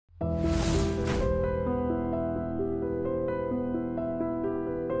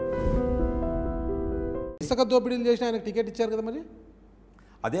ఇసుక దోపిడీలు చేసి ఆయనకు టికెట్ ఇచ్చారు కదా మరి.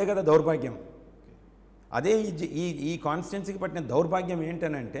 అదే కదా దౌర్భాగ్యం. అదే ఈ కాన్స్టిట్యున్సీకి పట్టిన దౌర్భాగ్యం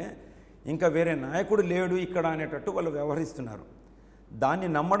ఏంటనంటే ఇంకా వేరే నాయకుడు లేడు ఇక్కడ అనేటట్టు వాళ్ళు వ్యవహరిస్తున్నారు. దాన్ని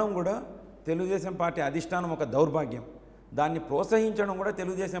నమ్మడం కూడా తెలుగుదేశం పార్టీ అధిష్టానం ఒక దౌర్భాగ్యం, దాన్ని ప్రోత్సహించడం కూడా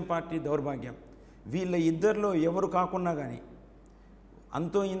తెలుగుదేశం పార్టీ దౌర్భాగ్యం. వీళ్ళ ఇద్దరిలో ఎవరు కాకున్నా కానీ,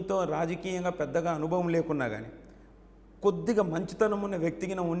 అంతో ఇంతో రాజకీయంగా పెద్దగా అనుభవం లేకున్నా కానీ కొద్దిగా మంచితనం ఉన్న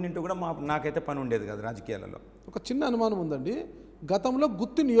వ్యక్తికి ఉన్నింటూ కూడా నాకైతే పని ఉండేది కాదు రాజకీయాలలో. ఒక చిన్న అనుమానం ఉందండి. గతంలో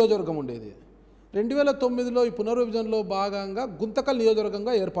గుత్తి నియోజకవర్గం ఉండేది. 2009లో ఈ పునర్విభజనలో భాగంగా గుంతకల్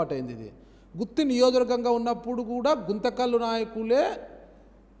నియోజకవర్గంగా ఏర్పాటైంది. ఇది గుత్తి నియోజకవర్గంగా ఉన్నప్పుడు కూడా గుంతకల్ నాయకులే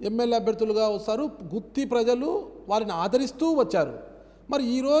ఎమ్మెల్యే అభ్యర్థులుగా వస్తారు. గుత్తి ప్రజలు వారిని ఆదరిస్తూ వచ్చారు. మరి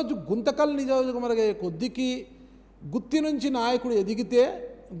ఈరోజు గుంతకల్ నియోజకవర్గ కొద్దికి గుత్తి నుంచి నాయకుడు ఎదిగితే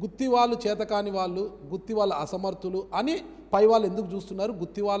గుత్తి వాళ్ళు చేతకాని వాళ్ళు, గుత్తి వాళ్ళ అసమర్థులు అని పై వాళ్ళు ఎందుకు చూస్తున్నారు?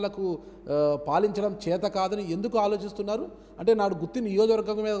 గుత్తి వాళ్లకు పాలించడం చేత కాదని ఎందుకు ఆలోచిస్తున్నారు? అంటే నాడు గుత్తి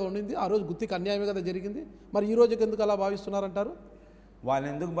నియోజకవర్గం మీద ఉండింది, ఆ రోజు గుత్తికి అన్యాయమే కదా జరిగింది. మరి ఈ రోజుకి ఎందుకు అలా భావిస్తున్నారంటారు? వాళ్ళు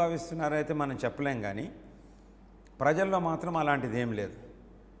ఎందుకు భావిస్తున్నారైతే మనం చెప్పలేం, కానీ ప్రజల్లో మాత్రం అలాంటిది ఏం లేదు.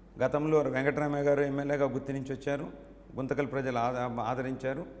 గతంలో వెంకటరామయ్య గారు ఎమ్మెల్యేగా గుత్తి నుంచి వచ్చారు, గుంతకల్ ప్రజలు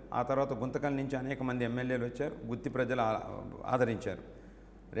ఆదరించారు. ఆ తర్వాత గుంతకల్ నుంచి అనేక మంది ఎమ్మెల్యేలు వచ్చారు, గుత్తి ప్రజలు ఆదరించారు.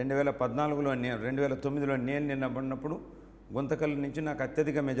 2014లో 2009లో నేను నిలబడినప్పుడు గుంతకల్ నుంచి నాకు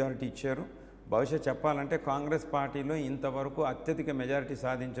అత్యధిక మెజారిటీ ఇచ్చారు. బహుశా చెప్పాలంటే కాంగ్రెస్ పార్టీలో ఇంతవరకు అత్యధిక మెజారిటీ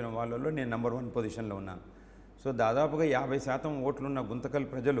సాధించిన వాళ్ళలో నేను నెంబర్ 1 పొజిషన్లో ఉన్నాను. సో దాదాపుగా 50% ఓట్లున్న గుంతకల్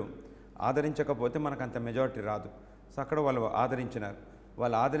ప్రజలు ఆదరించకపోతే మనకు అంత మెజారిటీ రాదు. సో అక్కడ వాళ్ళు ఆదరించినారు.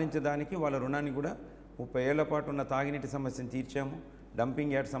 వాళ్ళు ఆదరించడానికి వాళ్ళ రుణాన్ని కూడా 30 ఏళ్ల పాటు ఉన్న తాగినీటి సమస్యను తీర్చాము,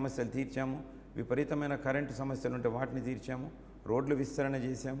 డంపింగ్ యార్డ్ సమస్యలు తీర్చాము, విపరీతమైన కరెంటు సమస్యలు ఉంటే వాటిని తీర్చాము, రోడ్లు విస్తరణ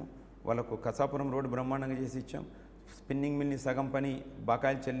చేశాము, వాళ్ళకు కసాపురం రోడ్డు బ్రహ్మాండంగా చేసి ఇచ్చాము, స్పిన్నింగ్ మిల్ని సగం పని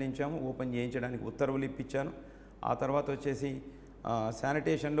బకాయిలు చెల్లించాము, ఓపెన్ చేయించడానికి ఉత్తర్వులు ఇప్పించాను. ఆ తర్వాత వచ్చేసి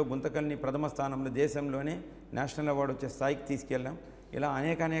శానిటేషన్లో గుంతకల్ని ప్రథమ స్థానంలో దేశంలోనే నేషనల్ అవార్డు వచ్చే స్థాయికి తీసుకెళ్ళాం. ఇలా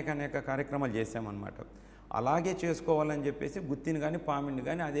అనేక కార్యక్రమాలు చేశామన్నమాట. అలాగే చేసుకోవాలని చెప్పేసి గుత్తిని కానీ పామిడిని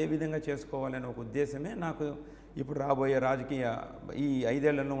కానీ అదే విధంగా చేసుకోవాలనే ఒక ఉద్దేశమే నాకు ఇప్పుడు రాబోయే రాజకీయ ఈ 5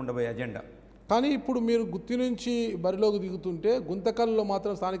 ఏళ్లలో ఉండబోయే అజెండా. కానీ ఇప్పుడు మీరు గుత్తి నుంచి బరిలోకి దిగుతుంటే గుంతకల్లో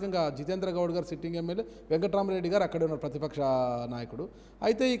మాత్రం స్థానికంగా జితేంద్ర గౌడ్ గారు సిట్టింగ్ ఎమ్మెల్యే, వెంకటరామరెడ్డి గారు అక్కడే ఉన్నారు ప్రతిపక్ష నాయకుడు.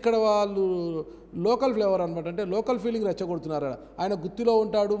 అయితే ఇక్కడ వాళ్ళు లోకల్ ఫ్లేవర్ అనమాట, అంటే లోకల్ ఫీలింగ్ రెచ్చగొడుతున్నారు. ఆయన గుత్తిలో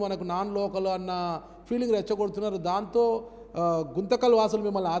ఉంటాడు, మనకు నాన్ లోకల్ అన్న ఫీలింగ్ రెచ్చగొడుతున్నారు. దాంతో గుంతకల్ వాసులు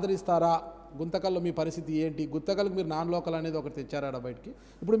మిమ్మల్ని ఆదరిస్తారా? గుంతకల్లో మీ పరిస్థితి ఏంటి? గుంతకల్కి మీరు నాన్ లోకల్ అనేది ఒకటి తెచ్చారా బయటికి?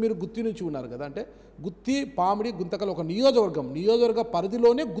 ఇప్పుడు మీరు గుత్తి నుంచి ఉన్నారు కదా, అంటే గుత్తి పామిడి గుంతకల్ ఒక నియోజకవర్గ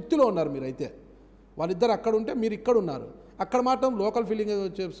పరిధిలోనే గుత్తిలో ఉన్నారు మీరు. అయితే వాళ్ళిద్దరు అక్కడ ఉంటే మీరు ఇక్కడ ఉన్నారు. అక్కడ మాత్రం లోకల్ ఫీలింగ్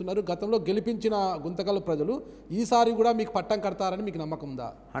చేస్తున్నారు. గతంలో గెలిపించిన గుంతకల్ ప్రజలు ఈసారి కూడా మీకు పట్టం కడతారని మీకు నమ్మకం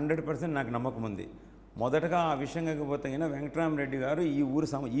ఉందా? 100% నాకు నమ్మకం ఉంది. మొదటగా ఆ విషయం కాకపోతే వెంకటరామరెడ్డి గారు ఈ ఊరు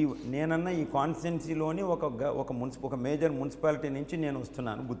నేనన్న ఈ కాన్స్టిట్యున్సీలోని ఒక మేజర్ మున్సిపాలిటీ నుంచి నేను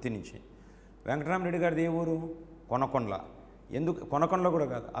వస్తున్నాను, గుత్తి నుంచి. వెంకటరామరెడ్డి గారిది ఏ ఊరు? కొనకొండల. ఎందుకు కొనకొండలో కూడా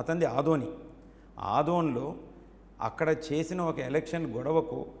కాదు, అతనిది ఆదోన్లో అక్కడ చేసిన ఒక ఎలక్షన్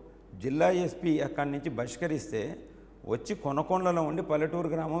గొడవకు జిల్లా ఎస్పీ అక్కడి నుంచి బహిష్కరిస్తే వచ్చి కొనకొండలో ఉండి పల్లెటూరు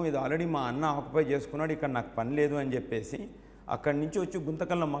గ్రామం ఇది ఆల్రెడీ మా అన్న ఆక్యుపై చేసుకున్నాడు, ఇక్కడ నాకు పని లేదు అని చెప్పేసి అక్కడి నుంచి వచ్చి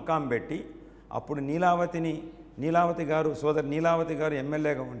గుంతకల్లో మకాం పెట్టి అప్పుడు నీలావతి గారు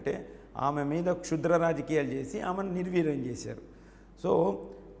ఎమ్మెల్యేగా ఉంటే ఆమె మీద క్షుద్ర రాజకీయాలు చేసి ఆమెను నిర్వీర్యం చేశారు. సో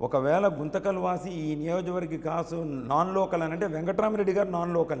ఒకవేళ గుంతకల్ వాసి ఈ నియోజకవర్గ కాసు నాన్ లోకల్ అని అంటే వెంకటరామరెడ్డి గారు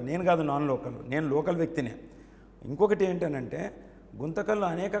నాన్ లోకల్, నేను కాదు నాన్ లోకల్, నేను లోకల్ వ్యక్తినే. ఇంకొకటి ఏంటనంటే గుంతకల్లో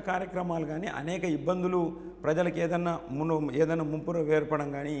అనేక కార్యక్రమాలు కానీ అనేక ఇబ్బందులు ప్రజలకు ఏదైనా ముంపు ఏర్పడం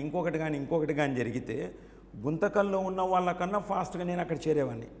కానీ ఇంకొకటి కానీ జరిగితే గుంతకల్లో ఉన్న వాళ్ళకన్నా ఫాస్ట్గా నేను అక్కడ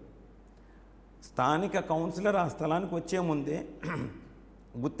చేరేవాడిని. స్థానిక కౌన్సిలర్ ఆ స్థలానికి వచ్చే ముందే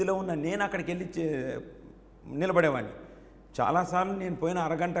గుత్తిలో ఉన్న నేను అక్కడికి వెళ్ళి నిలబడేవాడిని. చాలాసార్లు నేను పోయిన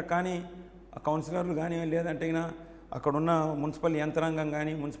అరగంట కానీ కౌన్సిలర్లు కానీ లేదంటే అక్కడున్న మున్సిపల్ యంత్రాంగం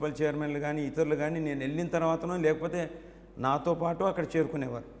కానీ మున్సిపల్ చైర్మన్లు కానీ ఇతరులు కానీ నేను వెళ్ళిన తర్వాతనో లేకపోతే నాతో పాటు అక్కడ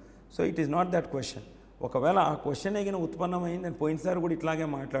చేరుకునేవారు. So it is not that question. ఒకవేళ ఆ క్వశ్చన్ ఉత్పన్నమైంది, నేను పోయినసారి కూడా ఇట్లాగే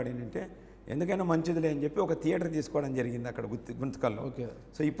మాట్లాడినంటే ఎందుకైనా మంచిదిలే అని చెప్పి ఒక థియేటర్ తీసుకోవడం జరిగింది అక్కడ గుంతకల్లో. ఓకే.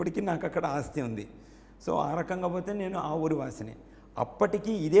 సో ఇప్పటికీ నాకు అక్కడ ఆస్తి ఉంది. సో ఆ రకంగా పోతే నేను ఆ ఊరి వాసిని.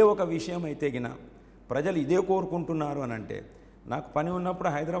 అప్పటికీ ఇదే ఒక విషయం అయితే ప్రజలు ఇదే కోరుకుంటున్నారు అని అంటే, నాకు పని ఉన్నప్పుడు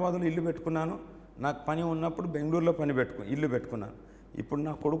హైదరాబాద్లో ఇల్లు పెట్టుకున్నాను, నాకు పని ఉన్నప్పుడు బెంగళూరులో ఇల్లు పెట్టుకున్నాను. ఇప్పుడు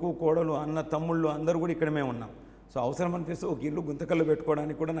నా కొడుకు కోడలు అన్న తమ్ముళ్ళు అందరూ కూడా ఇక్కడ మేము ఉన్నాం. సో అవసరం అనిపిస్తే ఒక ఇల్లు గుంతకల్లో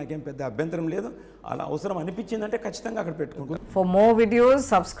పెట్టుకోవడానికి కూడా నాకేం పెద్ద అభ్యంతరం లేదు. అలా అవసరం అనిపించిందంటే ఖచ్చితంగా అక్కడ పెట్టుకుంటాను. For more videos,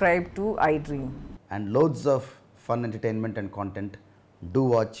 subscribe to iDream. And loads of fun entertainment and content, do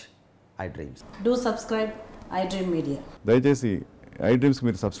watch iDreams. Do subscribe iDreamMedia. దయచేసి iDreamsకి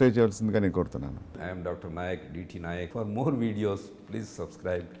మీరు సబ్స్క్రైబ్ చేయాల్సిందిగా నేను కోరుతున్నాను. I am Dr. Nayak, DT Nayak. For more videos, please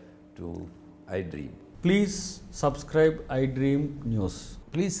subscribe to iDream. Please subscribe iDream News.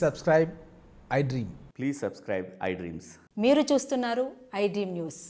 Please subscribe iDream. Please subscribe iDreams. మీరు చూస్తున్నారు iDream news.